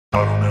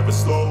I don't ever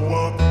slow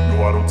up,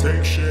 no I don't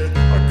take shit.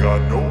 I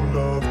got no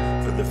love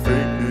for the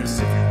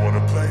fakeness. If you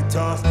wanna play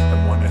tough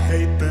and wanna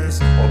hate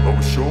this, I'll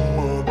always show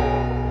up.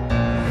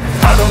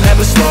 I don't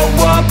ever slow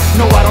up,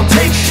 no I don't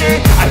take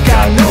shit. I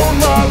got no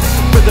love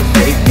for the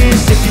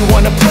fakeness. If you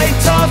wanna play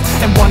tough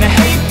and wanna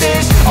hate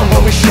this, I'll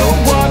always show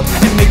up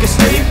and make a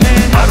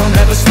statement. I don't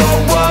ever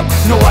slow up,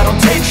 no I don't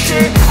take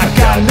shit. I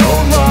got no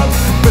love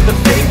for the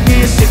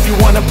fakeness. If you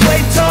wanna play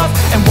tough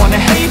and wanna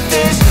hate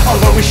this, I'll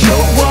always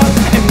show up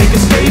and make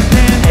a statement.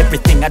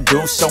 Everything I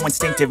do so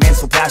instinctive and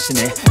so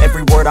passionate.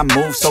 Every word I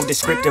move so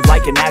descriptive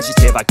like an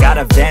adjective. I got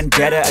a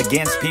vendetta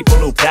against people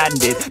who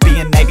patented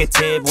being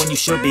negative when you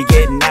should be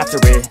getting after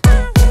it.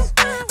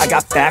 I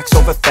got facts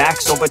over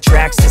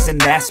tracks, this and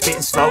that.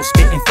 Spitting slow,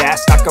 spitting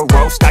fast. I could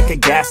roast, I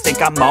could gas.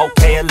 Think I'm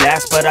okay at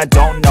last, but I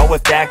don't know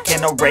if that can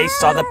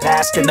erase all the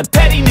past. And the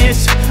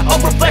pettiness, a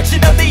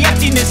reflection of the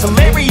emptiness.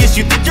 Hilarious,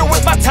 you think you're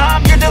worth my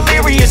time, you're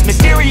delirious.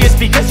 Mysterious,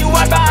 because you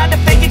hide behind a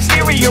fake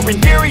exterior.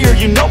 Inferior,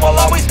 you know I'll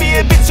always be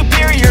a bit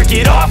superior.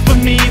 Get off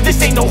of me, this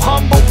ain't no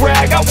humble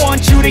brag. I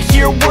want you to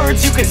hear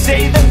words, you can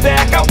say them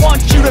back. I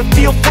want you to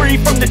feel free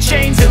from the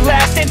chains at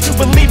last, and to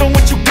believe in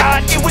what you got,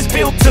 it was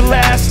built to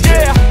last,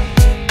 yeah.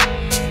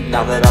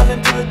 Now that I've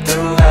been put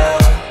through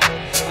hell,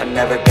 I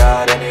never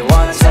got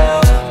anyone's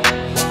help.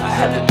 I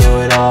had to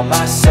do it all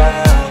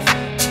myself.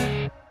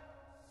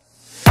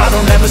 I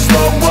don't ever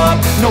slow up,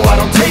 no I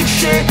don't take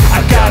shit.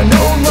 I got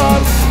no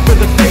love for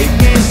the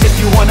fakeness. If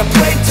you wanna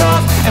play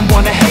tough and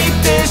wanna hate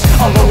this,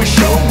 I'll always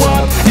show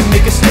up and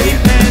make a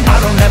statement. I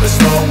don't ever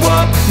slow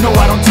up, no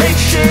I don't take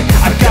shit.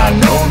 I got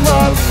no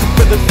love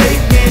for the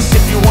fakeness.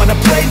 If you wanna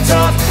play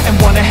tough and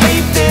wanna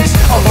hate this,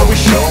 I'll always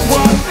show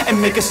up and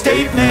make a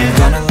statement.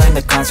 Gonna learn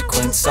the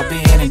consequence of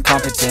being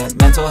incompetent.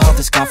 Mental health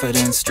is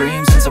confidence,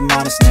 dreams and some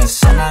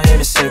modestness. I'm not here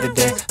to save the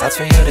day, that's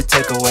for you to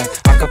take away.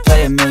 I could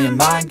play a million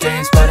mind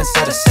games, but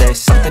instead I say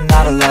something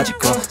not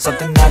illogical,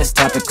 something that is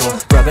topical.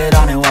 Rub it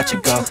on and watch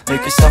it go,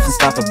 make yourself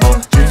unstoppable.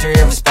 Dreams are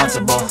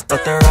irresponsible,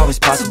 but they're always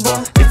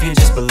possible. If you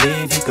just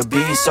believe, you could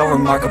be so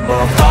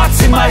remarkable.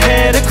 Thoughts in my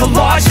head, a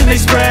collage and they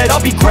spread.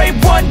 I'll be great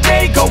one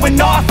day, going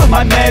off of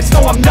my meds.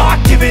 No, I'm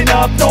not giving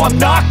up, no, I'm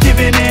not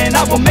giving in.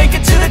 I will make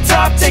it to the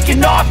top,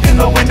 taking off in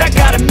the wind. I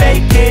gotta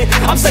make it,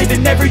 I'm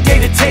saving every day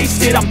to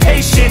taste it. I'm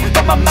patient,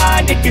 but my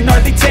mind, it can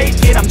hardly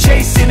take it. I'm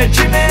chasing a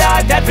dream that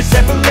I've had for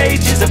several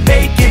ages. A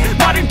vacant,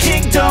 modern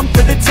kingdom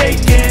for the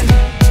taking.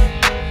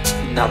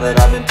 Now that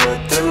I've been put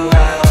through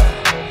hell,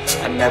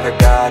 I never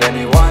got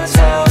anyone's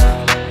help.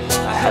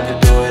 I had to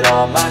do it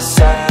all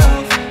myself.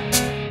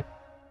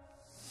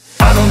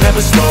 I don't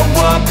ever slow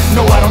up,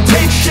 no I don't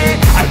take shit.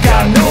 I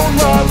got no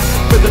love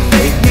for the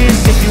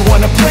fakeness. If you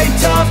wanna play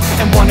tough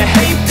and wanna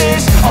hate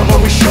this, I'll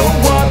always show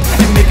up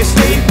and make a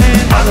statement.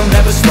 I don't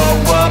ever slow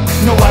up,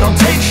 no I don't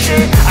take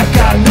shit. I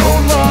got no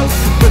love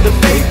for the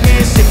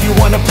fakeness. If you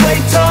wanna play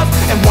tough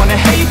and wanna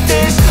hate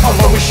this, I'll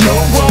always show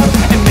up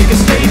and make a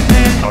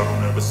statement. I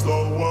don't ever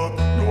slow up,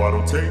 no I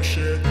don't take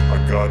shit. I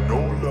got no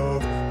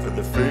love for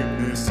the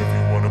fakeness. If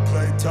you wanna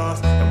play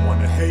tough and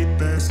wanna hate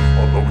this,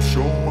 I'll always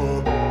show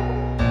up.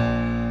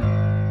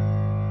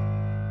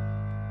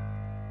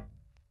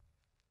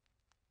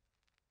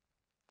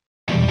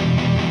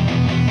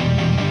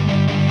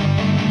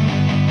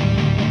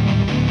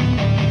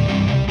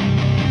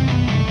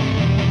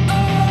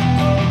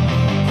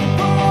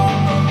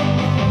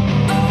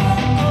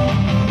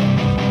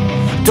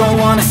 Don't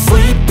wanna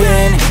sleep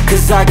in,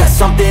 cause I got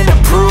something to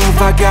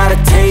prove. I gotta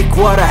take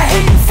what I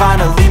hate and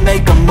finally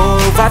make a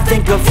move. I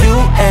think of you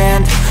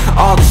and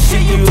all the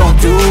shit you don't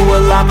do.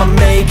 Well, I'ma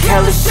make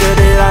hella sure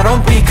that I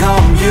don't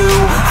become you.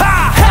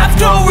 I have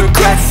no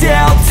regrets,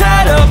 yeah, I'll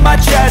tie up my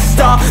chest.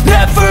 I'll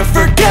never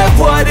forget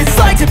what it's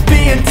like to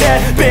be in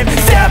debt. Been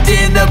stabbed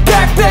in the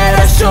back bed,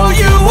 I'll show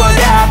you what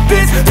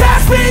happens.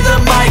 Pass me the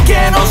mic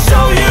and I'll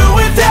show you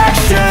with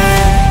action.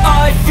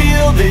 I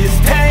feel this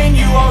pain,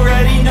 you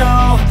already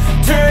know.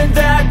 Turn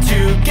that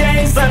to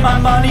gains, let my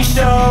money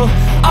show.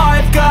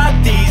 I've got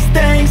these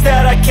things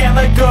that I can't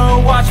let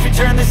go. Watch me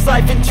turn this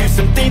life into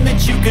something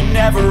that you could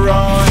never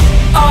own.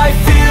 I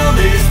feel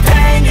this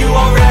pain, you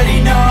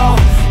already know.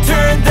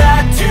 Turn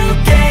that to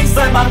gains,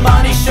 let my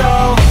money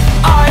show.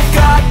 I've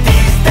got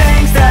these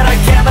things that I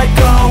can't let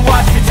go.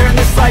 Watch me turn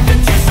this life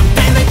into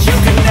something that you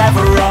could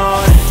never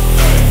own.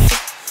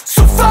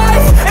 So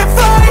fight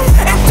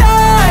and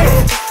die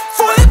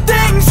for the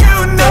things you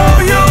know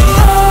you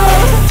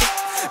love.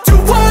 Do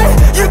what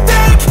you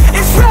think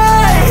is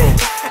right,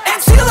 and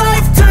see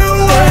life do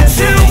what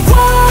you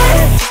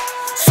want.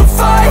 So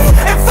fight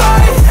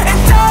and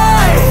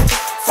die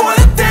for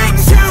the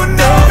things you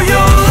know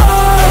you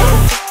love.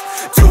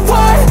 Do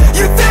what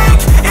you think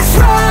is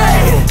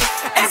right,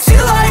 and see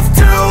life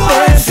do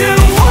what you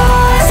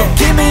want. So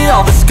give me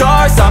all the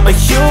scars, I'm a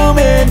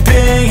human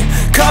being.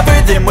 Cover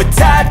them with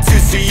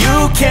tattoos so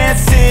you can't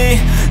see.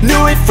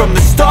 Knew it from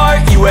the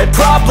start, you had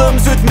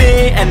problems with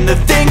me and the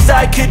things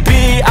I could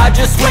be, I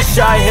just wish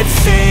I had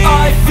seen.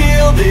 I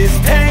feel this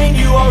pain,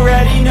 you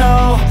already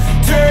know.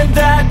 Turn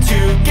that to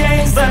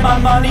gains, let my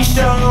money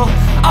show.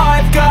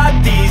 I've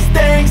got these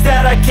things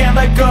that I can't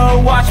let go.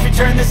 Watch me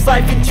turn this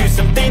life into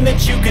something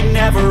that you can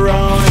never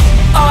own.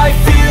 I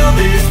feel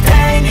this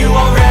pain, you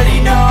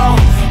already know.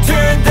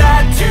 Turn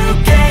that to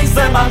gains,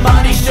 let my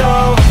money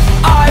show.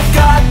 I've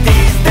got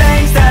these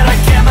things that I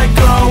can't let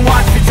go.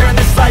 Watch me turn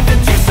this life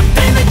into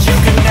something that you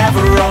can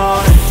never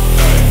own.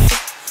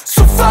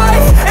 So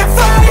fight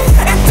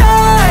and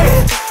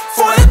die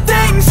for the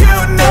things you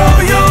know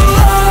you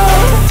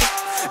love.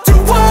 Do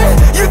what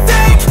you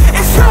think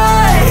is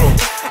right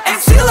and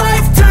see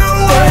life do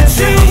what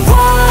you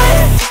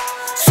want.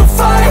 So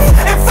fight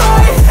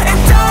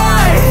and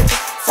die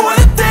for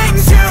the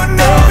things you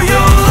know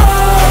you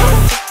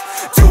love.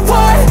 Do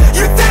what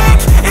you think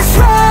is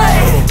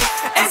right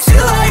and see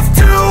life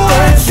do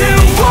what you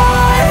want.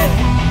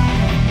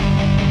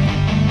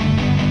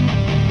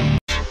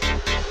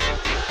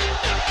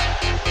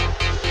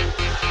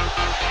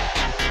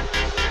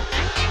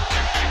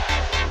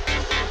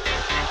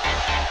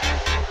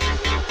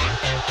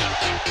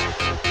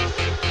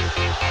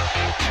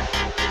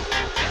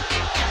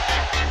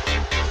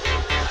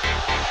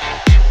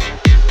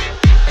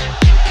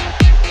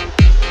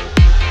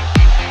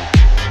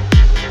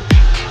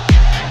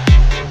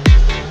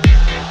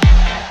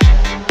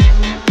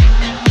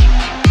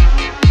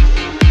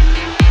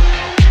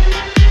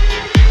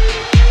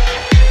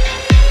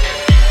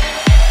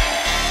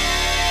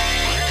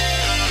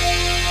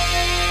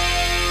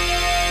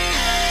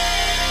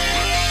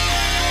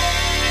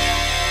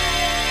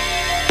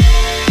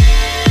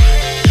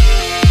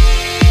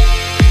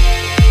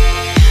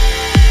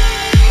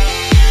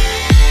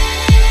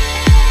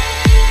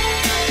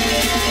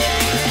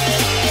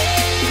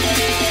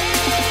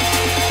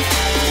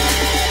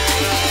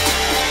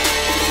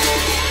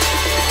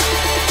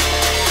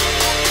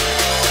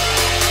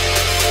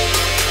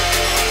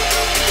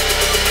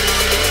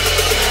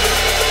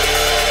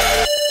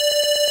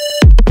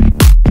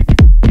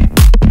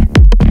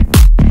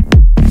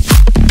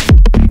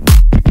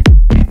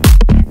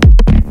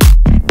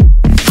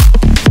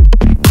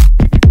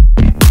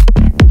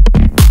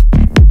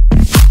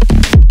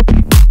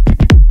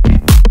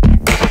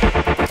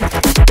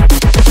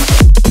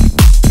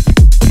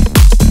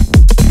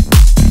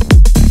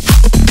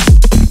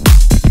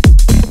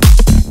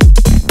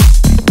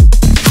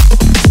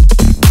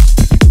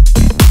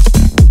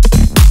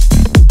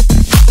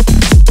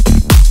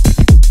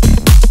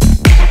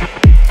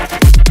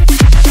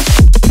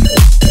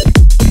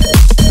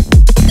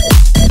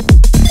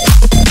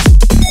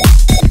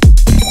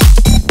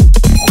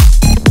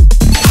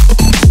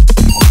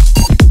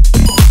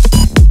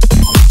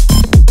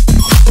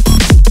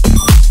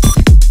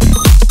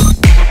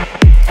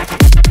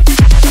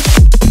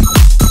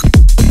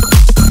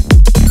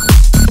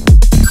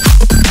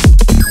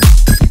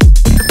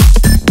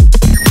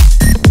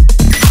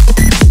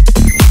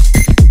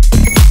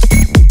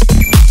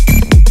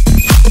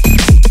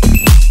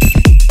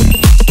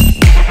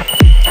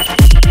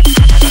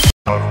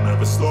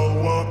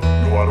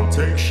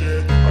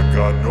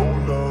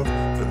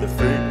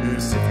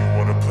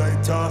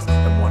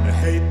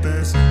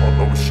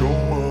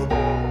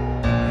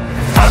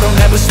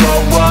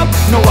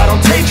 No, I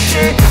don't take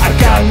shit, I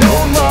got no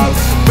love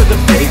for the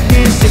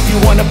fakeness. If you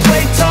wanna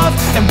play tough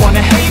and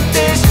wanna hate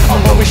this,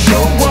 I'll always show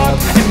up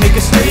and make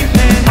a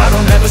statement. I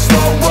don't ever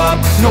slow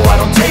up, no,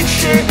 I don't take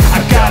shit,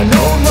 I got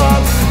no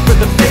love for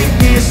the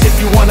fakeness. If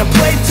you wanna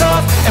play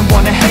tough and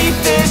wanna hate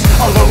this,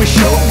 I'll always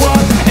show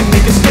up and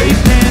make a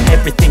statement.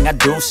 Everything I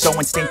do so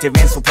instinctive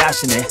and so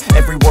passionate.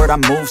 Every word I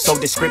move so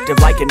descriptive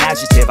like an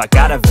adjective. I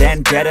got a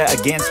vendetta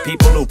against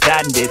people who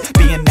patented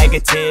being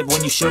negative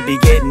when you should be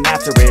getting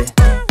after it.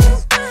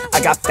 I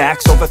got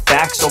facts over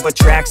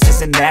tracks,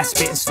 this and that.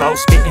 Spitting slow,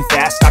 spitting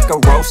fast, I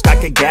could roast, I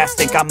could gas.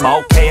 Think I'm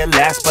okay at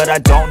last, but I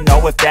don't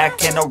know if that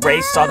can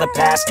erase all the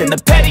past. And the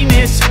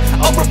pettiness,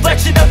 a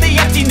reflection of the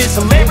emptiness.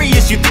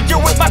 Hilarious, you think you're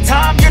worth my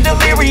time, you're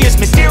delirious.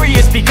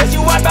 Mysterious, because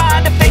you hide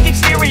behind a fake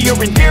exterior.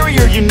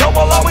 Inferior, you know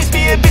I'll always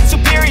be a bit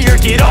superior.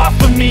 Get off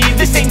of me,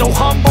 this ain't no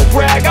humble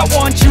brag. I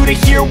want you to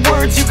hear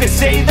words, you can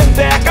say them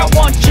back. I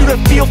want you to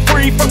feel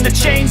free from the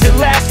chains at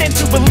last, and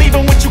to believe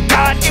in what you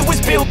got, it was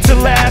built to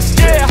last,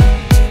 yeah.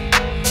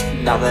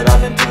 Now that I've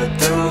been put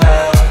through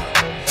hell,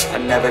 I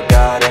never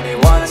got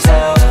anyone's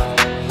help,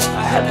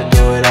 I had to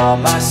do it all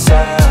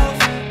myself.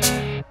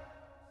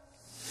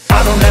 I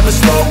don't ever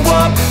slow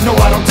up, no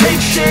I don't take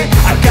shit,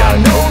 I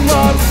got no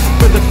love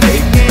for the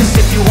fakeness.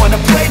 If you wanna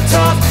play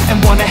tough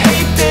and wanna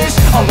hate this,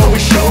 I'll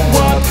always show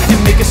up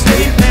and make a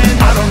statement.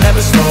 I don't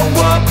ever slow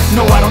up,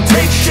 no I don't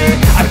take shit,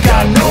 I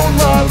got no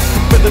love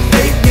for the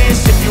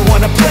fakeness. If you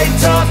wanna play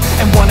tough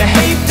and wanna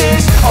hate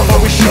this, I'll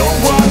always show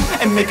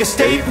up and make a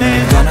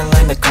statement. Gonna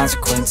learn the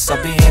consequence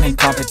of being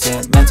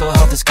incompetent. Mental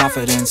health is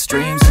confidence,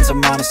 dreams and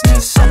some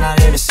honestness. I'm not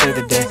here to save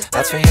the day,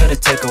 that's for you to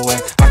take away.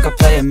 I could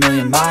play a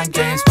million mind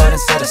games, but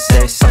instead I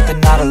say something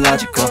not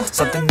illogical,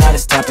 something that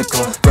is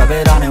topical. Rub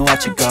it on and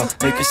watch it go,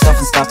 make yourself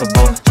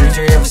unstoppable. Dreams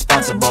are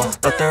irresponsible,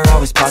 but they're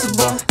always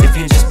possible. If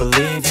you just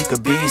believe, you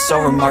could be so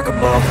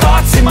remarkable.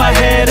 Thoughts in my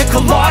head, a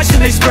collage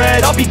and they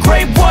spread. I'll be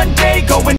great one day, going